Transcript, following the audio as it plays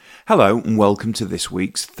Hello and welcome to this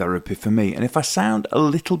week's Therapy for Me. And if I sound a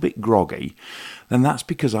little bit groggy, then that's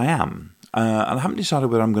because I am. And I haven't decided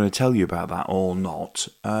whether I'm going to tell you about that or not.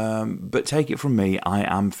 But take it from me, I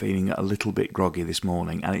am feeling a little bit groggy this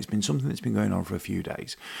morning, and it's been something that's been going on for a few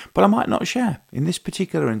days. But I might not share. In this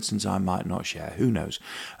particular instance, I might not share. Who knows?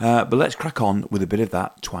 But let's crack on with a bit of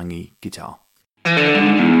that twangy guitar.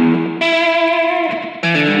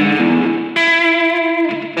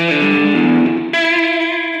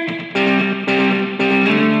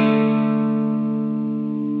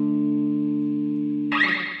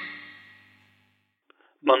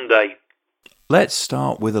 Monday. Let's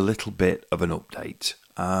start with a little bit of an update,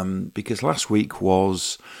 because last week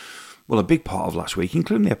was, a big part of last week,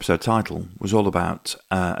 including the episode title, was all about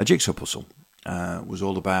a jigsaw puzzle, was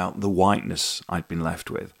all about the whiteness I'd been left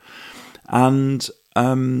with. And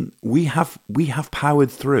we have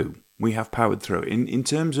powered through. We have powered through. In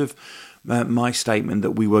terms of my statement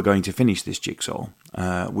that we were going to finish this jigsaw,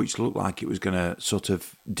 which looked like it was going to sort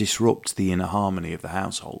of disrupt the inner harmony of the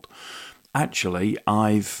household. Actually,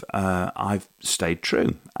 I've stayed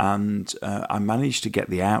true, and I managed to get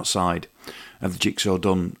the outside of the jigsaw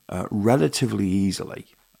done relatively easily.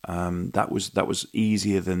 That was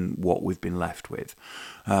easier than what we've been left with.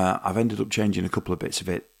 I've ended up changing a couple of bits of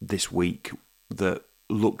it this week that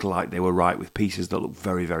looked like they were right, with pieces that look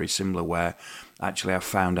very, very similar, where actually I've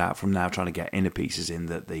found out from now trying to get inner pieces in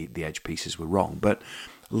that the edge pieces were wrong. But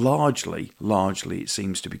largely it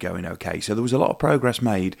seems to be going okay. So there was a lot of progress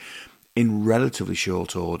made in relatively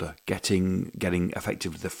short order, getting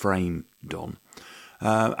effectively the frame done.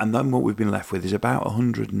 And then what we've been left with is about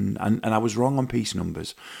 100, and I was wrong on piece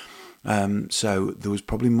numbers. So there was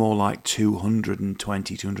probably more like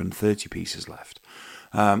 220, 230 pieces left.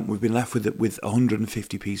 We've been left with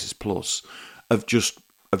 150 pieces plus of just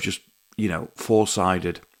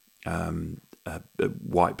four-sided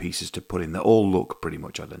white pieces to put in that all look pretty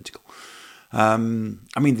much identical.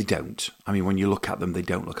 They don't. When you look at them, they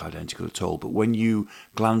don't look identical at all. But when you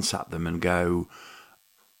glance at them and go,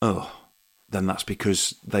 oh, then that's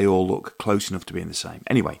because they all look close enough to being the same.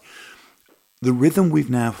 Anyway, the rhythm we've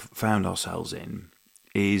now found ourselves in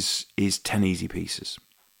is 10 easy pieces.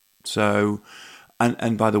 So,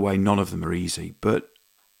 and by the way, none of them are easy, but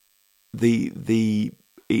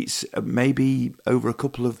it's maybe over a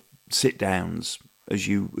couple of sit downs as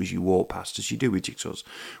you walk past, as you do with jigsaws,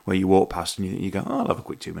 where you walk past and you go, oh, I'll have a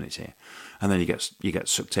quick 2 minutes here, and then you get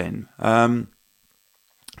sucked in.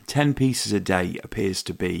 10 pieces a day appears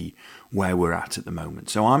to be where we're at the moment.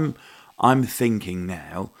 So I'm thinking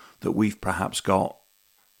now that we've perhaps got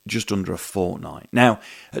just under a fortnight. Now,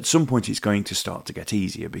 at some point it's going to start to get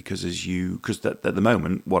easier because at the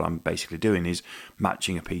moment what I'm basically doing is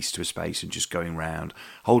matching a piece to a space and just going round,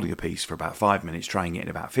 holding a piece for about 5 minutes, trying it in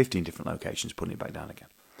about 15 different locations, putting it back down again.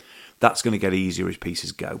 That's going to get easier as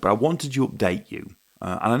pieces go. But I wanted to update you,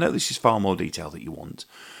 and I know this is far more detail that you want,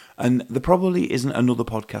 and there probably isn't another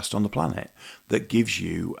podcast on the planet that gives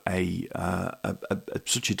you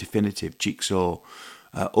such a definitive jigsaw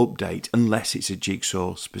update, unless it's a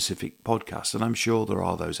jigsaw specific podcast, and I'm sure there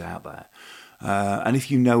are those out there. And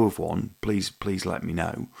if you know of one, please let me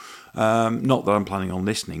know. Not that I'm planning on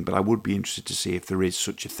listening, but I would be interested to see if there is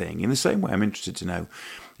such a thing. In the same way, I'm interested to know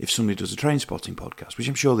if somebody does a train spotting podcast, which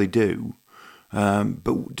I'm sure they do.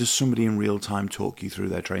 But does somebody in real time talk you through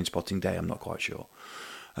their train spotting day? I'm not quite sure.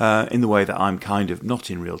 In the way that I'm kind of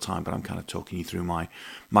not in real time, but I'm kind of talking you through my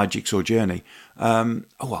jigsaw journey. I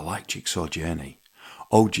like Jigsaw Journey.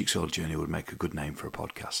 Oh, Jigsaw Journey would make a good name for a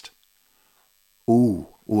podcast.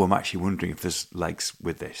 I'm actually wondering if there's legs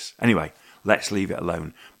with this. Anyway, let's leave it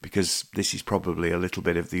alone, because this is probably a little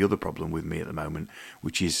bit of the other problem with me at the moment,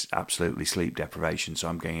 which is absolutely sleep deprivation. So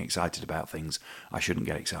I'm getting excited about things I shouldn't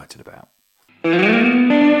get excited about.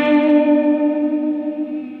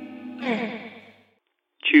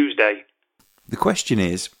 Tuesday. The question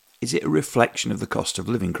is it a reflection of the cost of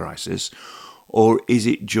living crisis, or is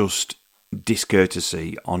it just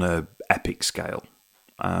discourtesy on a epic scale?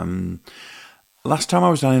 Last time I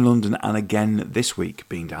was down in London, and again this week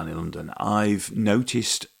being down in London, I've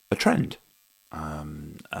noticed a trend.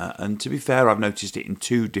 And to be fair, I've noticed it in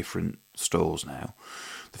two different stores now.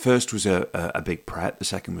 The first was a Big Pret, the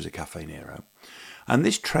second was a Caffè Nero. And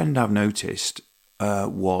this trend I've noticed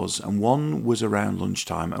one was around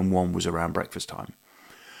lunchtime and one was around breakfast time.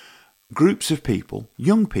 Groups of people,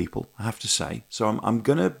 young people, I have to say. So I'm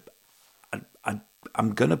gonna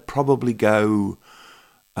probably go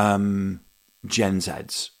Gen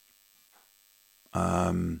Zs.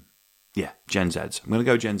 Gen Zs. I'm going to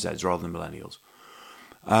go Gen Zs rather than millennials.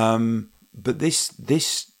 But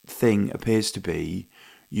this thing appears to be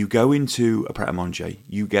You go into a Pret-a-Manger,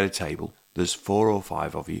 you get a table, there's 4 or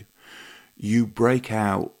 5 of you, you break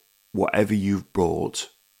out whatever you've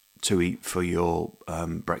brought to eat for your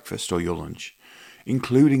breakfast or your lunch,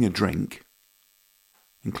 including a drink,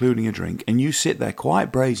 and you sit there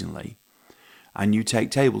quite brazenly, and you take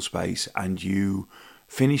table space, and you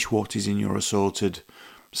finish what is in your assorted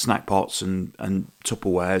snack pots and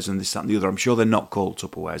Tupperwares and this, that and the other. I'm sure they're not called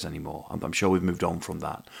Tupperwares anymore. I'm sure we've moved on from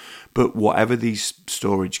that. But whatever these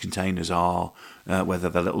storage containers are, whether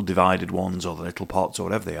they're little divided ones or the little pots or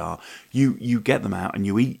whatever they are, you get them out and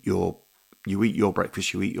you eat your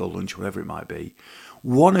breakfast, you eat your lunch, whatever it might be.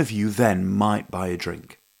 One of you then might buy a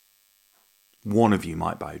drink.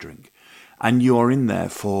 And you're in there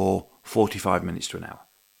for 45 minutes to an hour.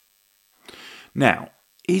 Now,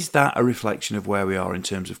 is that a reflection of where we are in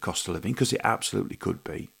terms of cost of living? Because it absolutely could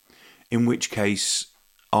be. In which case,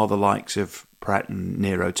 are the likes of Pret and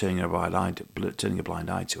Nero turning a blind eye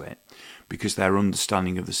to it because their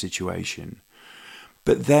understanding of the situation?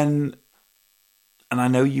 But then, and I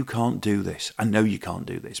know you can't do this,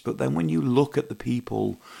 but then when you look at the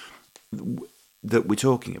people that we're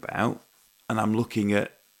talking about, and I'm looking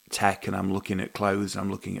at tech, and I'm looking at clothes, and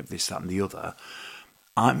I'm looking at this, that, and the other,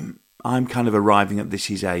 I'm kind of arriving at this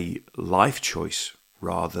is a life choice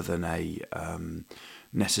rather than a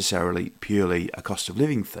necessarily purely a cost of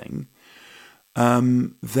living thing.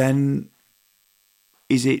 Then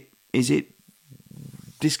is it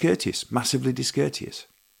discourteous, massively discourteous?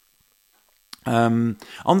 On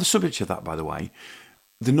the subject of that, by the way,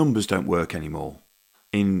 the numbers don't work anymore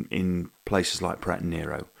in places like Pret and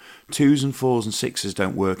Nero. 2s and 4s and 6s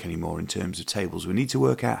don't work anymore in terms of tables. We need to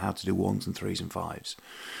work out how to do 1s and 3s and 5s.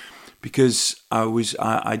 Because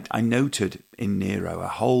I noted in Nero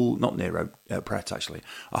Pret actually,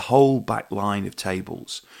 a whole back line of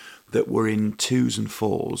tables that were in 2s and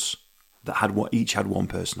 4s that each had one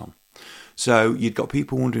person on. So you'd got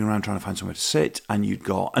people wandering around trying to find somewhere to sit, and you'd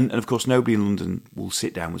got, and of course nobody in London will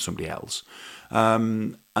sit down with somebody else,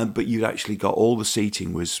 but you'd actually got all the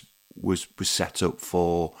seating was set up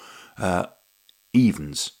for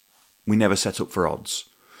evens. We never set up for odds.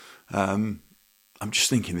 I'm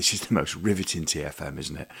just thinking this is the most riveting TFM,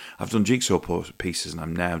 isn't it? I've done jigsaw pieces and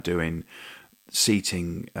I'm now doing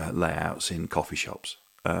seating layouts in coffee shops,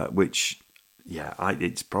 which,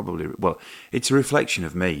 it's probably, it's a reflection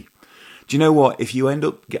of me. Do you know what? If you end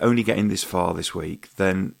up only getting this far this week,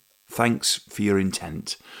 then thanks for your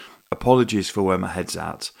intent. Apologies for where my head's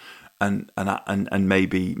at. And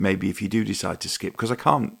maybe if you do decide to skip, because I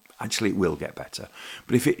can't, actually, it will get better.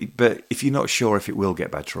 But if you're not sure if it will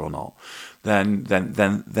get better or not, then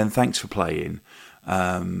thanks for playing,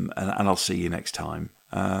 and I'll see you next time.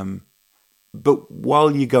 But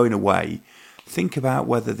while you're going away, think about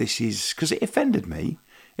whether this is, because it offended me.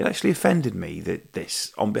 It actually offended me that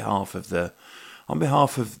this, on behalf of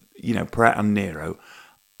Pret and Nero,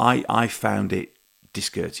 I found it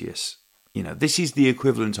discourteous. This is the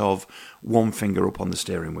equivalent of one finger up on the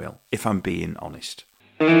steering wheel, if I'm being honest.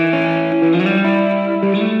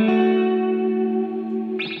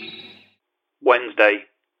 Wednesday.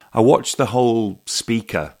 I watched the whole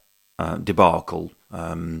speaker debacle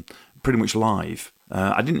pretty much live.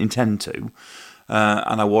 I didn't intend to,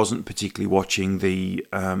 and I wasn't particularly watching the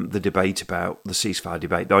debate about the ceasefire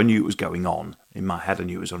debate, though I knew it was going on. In my head, I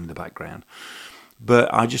knew it was on in the background.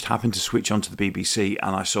 But I just happened to switch onto the BBC,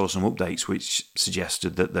 and I saw some updates which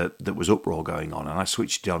suggested that there was uproar going on, and I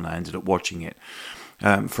switched it on and I ended up watching it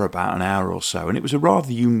for about an hour or so. And it was a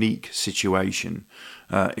rather unique situation,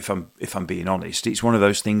 if I'm being honest. It's one of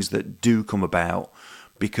those things that do come about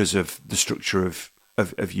because of the structure of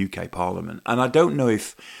UK Parliament. And I don't know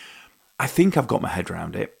if... I think I've got my head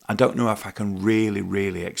around it. I don't know if I can really,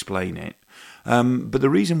 really explain it. But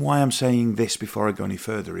the reason why I'm saying this before I go any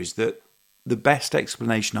further is that the best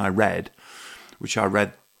explanation I read, which I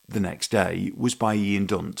read the next day, was by Ian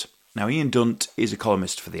Dunt. Now, Ian Dunt is a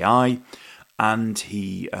columnist for The Eye, and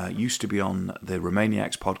he used to be on the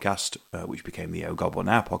Romaniacs podcast, which became the Oh God What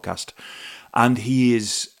Now podcast, and he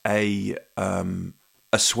is a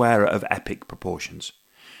swearer of epic proportions.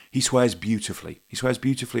 He swears beautifully. He swears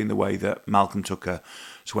beautifully in the way that Malcolm Tucker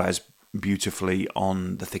swears beautifully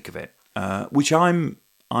on The Thick of It, which I'm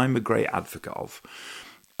a great advocate of.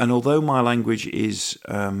 And although my language is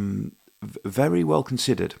very well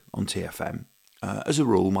considered on TFM, as a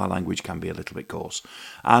rule, my language can be a little bit coarse,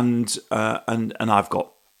 and I've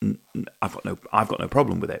got no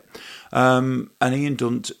problem with it. And Ian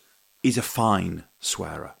Dunt is a fine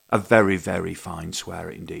swearer, a very, very fine swearer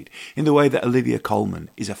indeed, in the way that Olivia Colman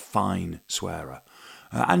is a fine swearer.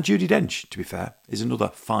 And Judi Dench, to be fair, is another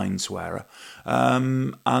fine swearer.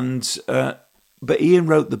 And But Ian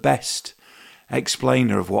wrote the best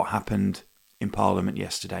explainer of what happened in Parliament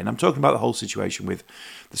yesterday. And I'm talking about the whole situation with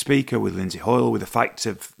the Speaker, with Lindsay Hoyle, with the fact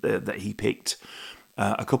of that he picked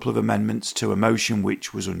a couple of amendments to a motion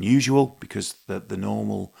which was unusual, because the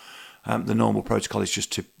normal protocol is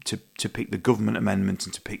just to pick the government amendment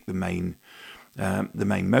and to pick the main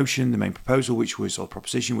motion, the main proposal, or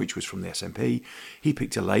proposition, which was from the SNP. He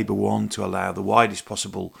picked a Labour one to allow the widest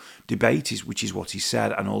possible debate, which is what he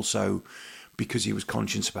said, and also because he was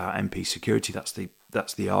conscious about MP security.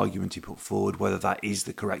 That's the argument he put forward. Whether that is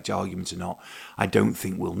the correct argument or not, I don't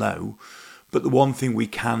think we'll know. But the one thing we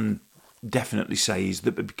can definitely say is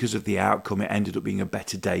that because of the outcome, it ended up being a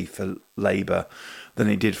better day for Labour than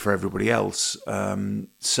it did for everybody else.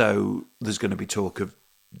 So there's going to be talk of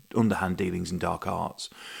underhand dealings and dark arts.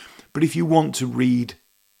 But if you want to read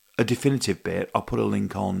a definitive bit, I'll put a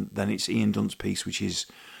link on, then it's Ian Dunt's piece, which is,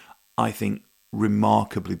 I think,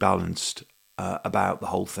 remarkably balanced about the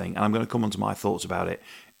whole thing. And I'm going to come on to my thoughts about it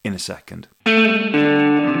in a second.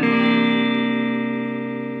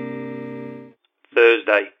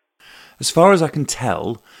 Thursday. As far as I can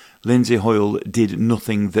tell, Lindsay Hoyle did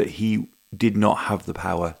nothing that he did not have the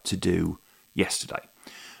power to do yesterday.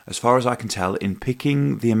 As far as I can tell, in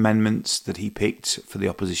picking the amendments that he picked for the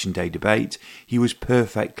Opposition Day debate, he was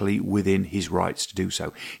perfectly within his rights to do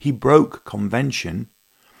so. He broke convention,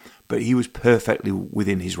 but he was perfectly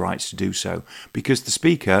within his rights to do so, because the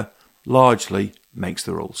Speaker largely makes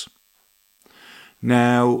the rules.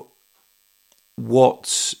 Now,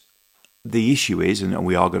 what the issue is, and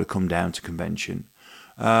we are going to come down to convention,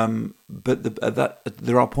 but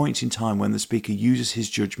there are points in time when the Speaker uses his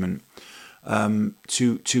judgment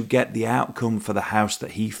to get the outcome for the House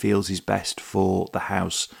that he feels is best for the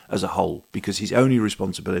House as a whole, because his only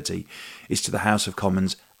responsibility is to the House of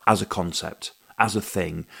Commons as a concept, as a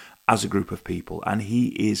thing, as a group of people, and he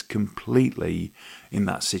is completely in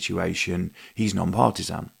that situation. He's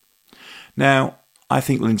non-partisan. Now, I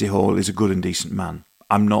think Lindsay Hoyle is a good and decent man.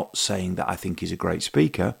 I'm not saying that I think he's a great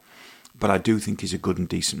speaker, but I do think he's a good and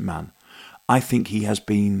decent man. I think he has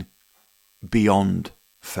been beyond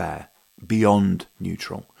fair, beyond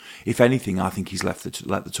neutral. If anything, I think he's let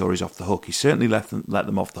the Tories off the hook. He's certainly let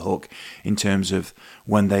them off the hook in terms of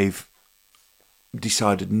when they've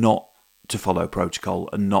decided not to follow protocol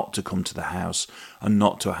and not to come to the House and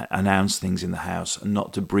not to announce things in the House and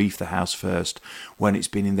not to brief the House first, when it's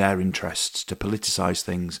been in their interests to politicise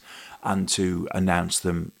things and to announce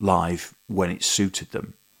them live when it suited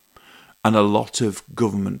them. And a lot of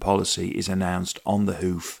government policy is announced on the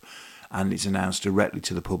hoof, and it's announced directly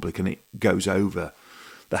to the public, and it goes over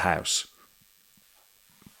the House.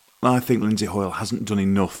 I think Lindsay Hoyle hasn't done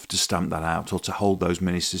enough to stamp that out or to hold those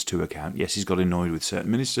ministers to account. Yes, he's got annoyed with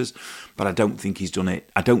certain ministers, but I don't think he's done it.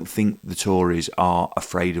 I don't think the Tories are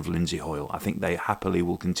afraid of Lindsay Hoyle. I think they happily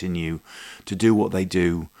will continue to do what they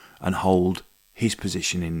do and hold his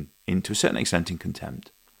position in to a certain extent in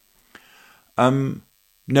contempt.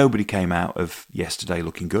 Nobody came out of yesterday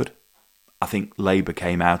looking good. I think Labour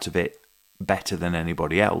came out of it better than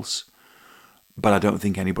anybody else. But I don't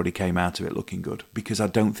think anybody came out of it looking good, because I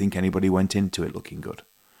don't think anybody went into it looking good.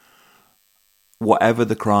 Whatever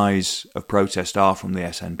the cries of protest are from the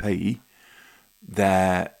SNP,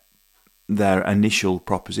 their initial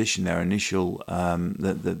proposition, their initial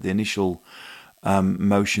the initial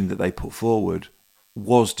motion that they put forward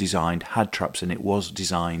was designed, had traps in it, was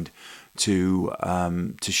designed to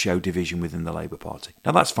show division within the Labour Party.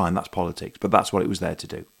 Now that's fine, that's politics, but that's what it was there to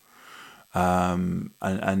do. And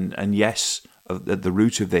yes, at the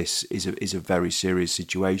root of this is a very serious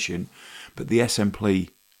situation, but the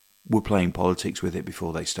SNP were playing politics with it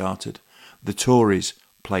before they started. The Tories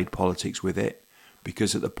played politics with it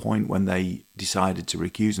because at the point when they decided to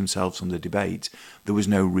recuse themselves from the debate, there was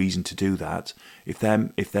no reason to do that. If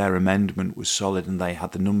their amendment was solid and they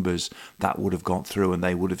had the numbers, that would have gone through and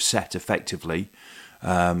they would have set effectively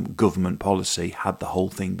government policy had the whole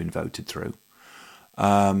thing been voted through.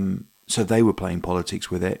 So they were playing politics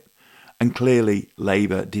with it. And clearly,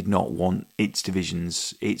 Labour did not want its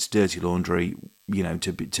divisions, its dirty laundry,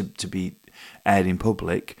 to be aired in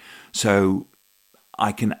public. So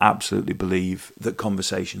I can absolutely believe that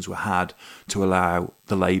conversations were had to allow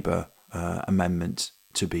the Labour amendment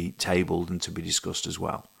to be tabled and to be discussed as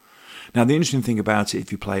well. Now, the interesting thing about it,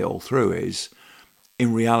 if you play it all through, is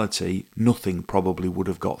in reality, nothing probably would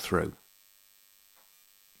have got through.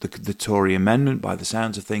 The Tory amendment, by the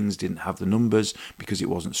sounds of things, didn't have the numbers because it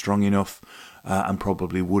wasn't strong enough and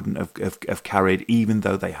probably wouldn't have carried, even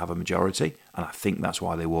though they have a majority. And I think that's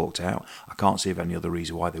why they walked out. I can't see of any other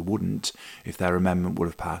reason why they wouldn't if their amendment would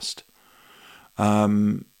have passed.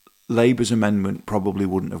 Labour's amendment probably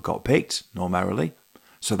wouldn't have got picked, normally.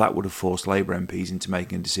 So that would have forced Labour MPs into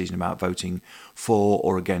making a decision about voting for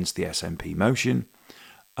or against the SNP motion.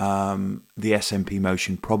 The SNP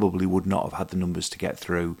motion probably would not have had the numbers to get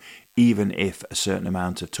through, even if a certain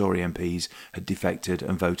amount of Tory MPs had defected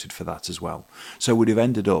and voted for that as well. So we'd have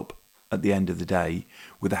ended up, at the end of the day,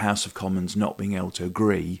 with the House of Commons not being able to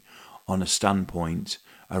agree on a standpoint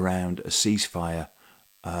around a ceasefire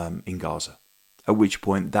in Gaza, at which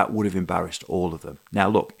point that would have embarrassed all of them. Now,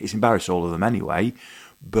 look, it's embarrassed all of them anyway,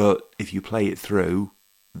 but if you play it through,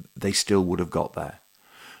 they still would have got there.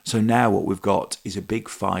 So now what we've got is a big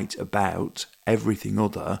fight about everything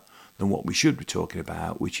other than what we should be talking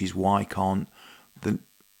about, which is why can't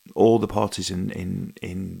all the parties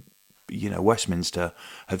in Westminster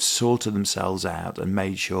have sorted themselves out and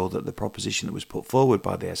made sure that the proposition that was put forward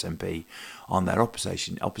by the SNP on their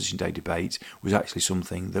opposition day debate was actually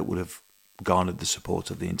something that would have garnered the support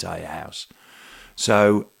of the entire House.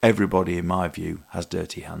 So everybody, in my view, has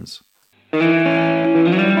dirty hands.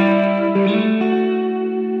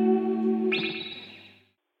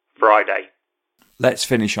 Friday. Let's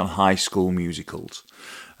finish on High School Musicals.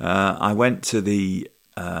 I went to the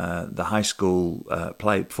High School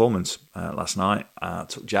play performance last night. I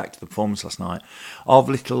took Jack to the performance last night of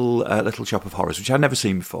Little Shop of Horrors, which I'd never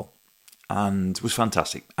seen before, and was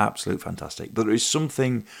fantastic, absolute fantastic. But there is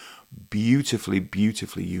something beautifully,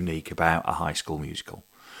 beautifully unique about a high school musical.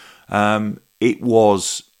 It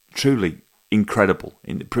was truly incredible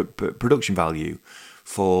in production value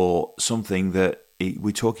for something that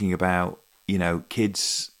we're talking about,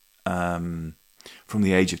 kids from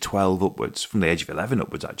the age of 12 upwards, from the age of 11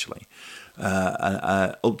 upwards actually,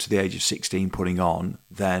 up to the age of 16 putting on,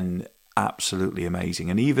 then absolutely amazing.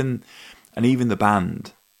 And even the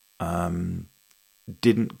band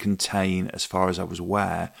didn't contain, as far as I was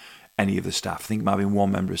aware, any of the staff. I think there might have been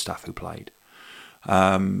one member of staff who played.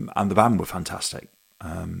 And the band were fantastic.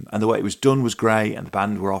 And the way it was done was great, and the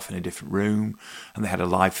band were off in a different room, and they had a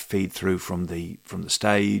live feed through from the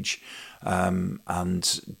stage,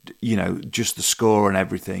 and just the score and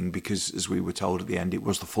everything, because as we were told at the end, it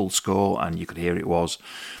was the full score, and you could hear it was.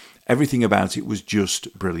 Everything about it was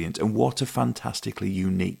just brilliant, and what a fantastically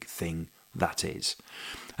unique thing that is.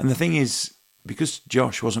 And the thing is, because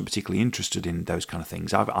Josh wasn't particularly interested in those kind of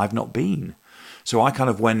things, I've not been. So I kind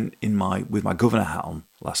of went with my governor hat on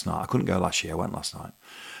last night. I couldn't go last year, I went last night.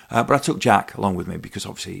 But I took Jack along with me because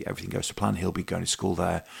obviously everything goes to plan. He'll be going to school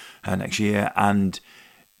there next year. And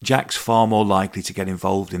Jack's far more likely to get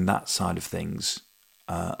involved in that side of things.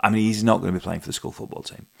 He's not going to be playing for the school football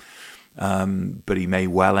team. But he may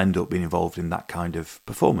well end up being involved in that kind of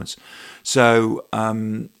performance. So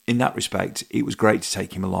in that respect, it was great to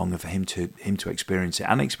take him along and for him to experience it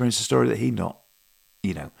and experience a story that he'd not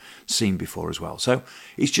seen before as well. So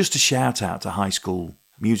it's just a shout out to High School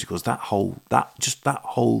Musicals. That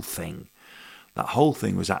whole thing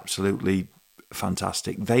was absolutely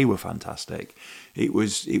fantastic. They were fantastic. It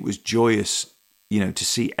was joyous, to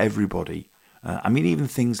see everybody. Even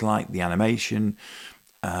things like the animation,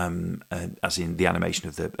 as in the animation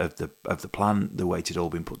of the plant, the way it had all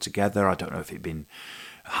been put together. I don't know if it'd been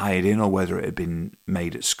hired in or whether it had been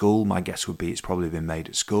made at school. My guess would be it's probably been made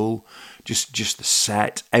at school. Just the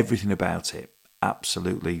set, everything about it,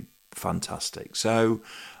 absolutely fantastic. So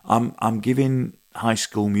I'm giving High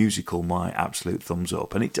School Musical my absolute thumbs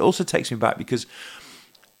up, and it also takes me back because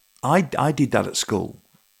I did that at school.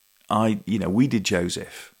 We did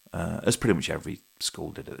Joseph, as pretty much every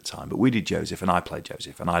school did at the time, but we did Joseph, and I played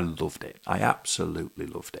Joseph, and I loved it. I absolutely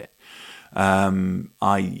loved it.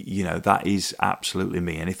 That is absolutely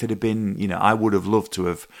me. And if it had been, I would have loved to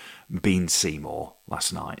have been Seymour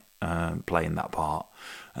last night, playing that part.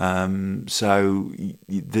 So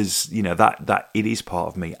there's, that it is part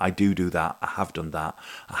of me. I do that. I have done that.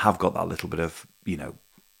 I have got that little bit of,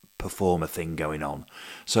 performer thing going on.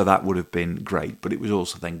 So that would have been great. But it was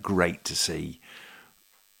also then great to see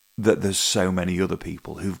that there's so many other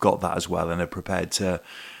people who've got that as well and are prepared to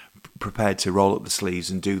roll up the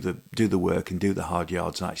sleeves and do the work and do the hard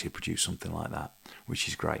yards and actually produce something like that, which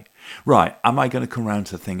is great. Right, am I going to come round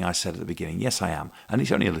to the thing I said at the beginning? Yes, I am. And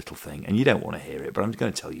it's only a little thing, and you don't want to hear it, but I'm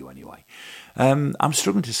going to tell you anyway. I'm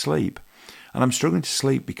struggling to sleep, and I'm struggling to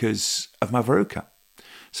sleep because of my verruca.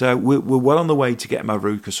 So we're well on the way to getting my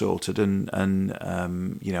verruca sorted, and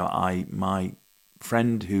my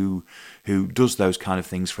friend who does those kind of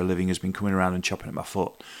things for a living has been coming around and chopping at my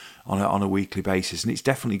foot on a weekly basis, and it's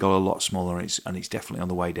definitely got a lot smaller, and it's definitely on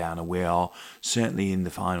the way down, and we are certainly in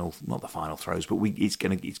not the final throes, but it's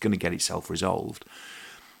going to get itself resolved.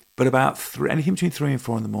 But about anything between 3 and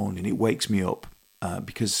 4 in the morning, it wakes me up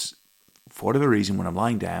because for whatever reason, when I'm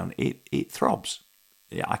lying down, it throbs.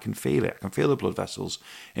 Yeah, I can feel it. I can feel the blood vessels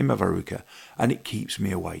in my verruca, and it keeps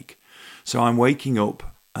me awake. So I'm waking up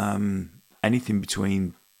anything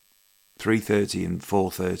between 3:30 and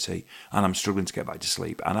 4:30, and I'm struggling to get back to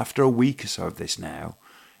sleep. And after a week or so of this now,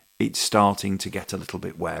 it's starting to get a little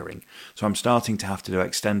bit wearing. So I'm starting to have to do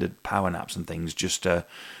extended power naps and things just to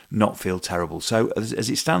not feel terrible. So as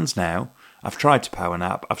it stands now, I've tried to power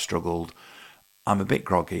nap, I've struggled. I'm a bit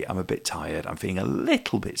groggy, I'm a bit tired, I'm feeling a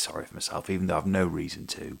little bit sorry for myself, even though I've no reason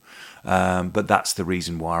to. But that's the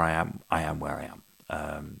reason why I am where I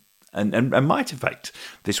am. And might affect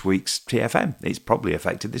this week's TFM. It's probably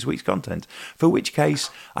affected this week's content, for which case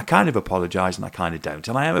I kind of apologise and I kind of don't.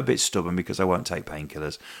 And I am a bit stubborn because I won't take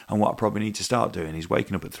painkillers. And what I probably need to start doing is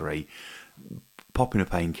waking up at 3, popping a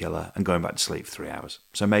painkiller and going back to sleep for 3 hours.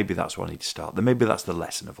 So maybe that's what I need to start. Then maybe that's the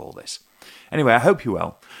lesson of all this. Anyway, I hope you're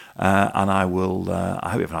well, and I hope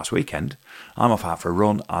you have a nice weekend. I'm off out for a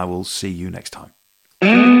run. I will see you next time.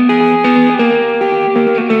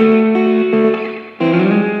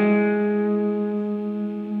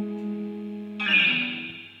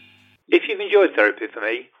 If you've enjoyed Therapy for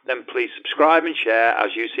Me, then please subscribe and share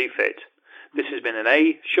as you see fit. This has been an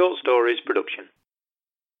A Short Stories production.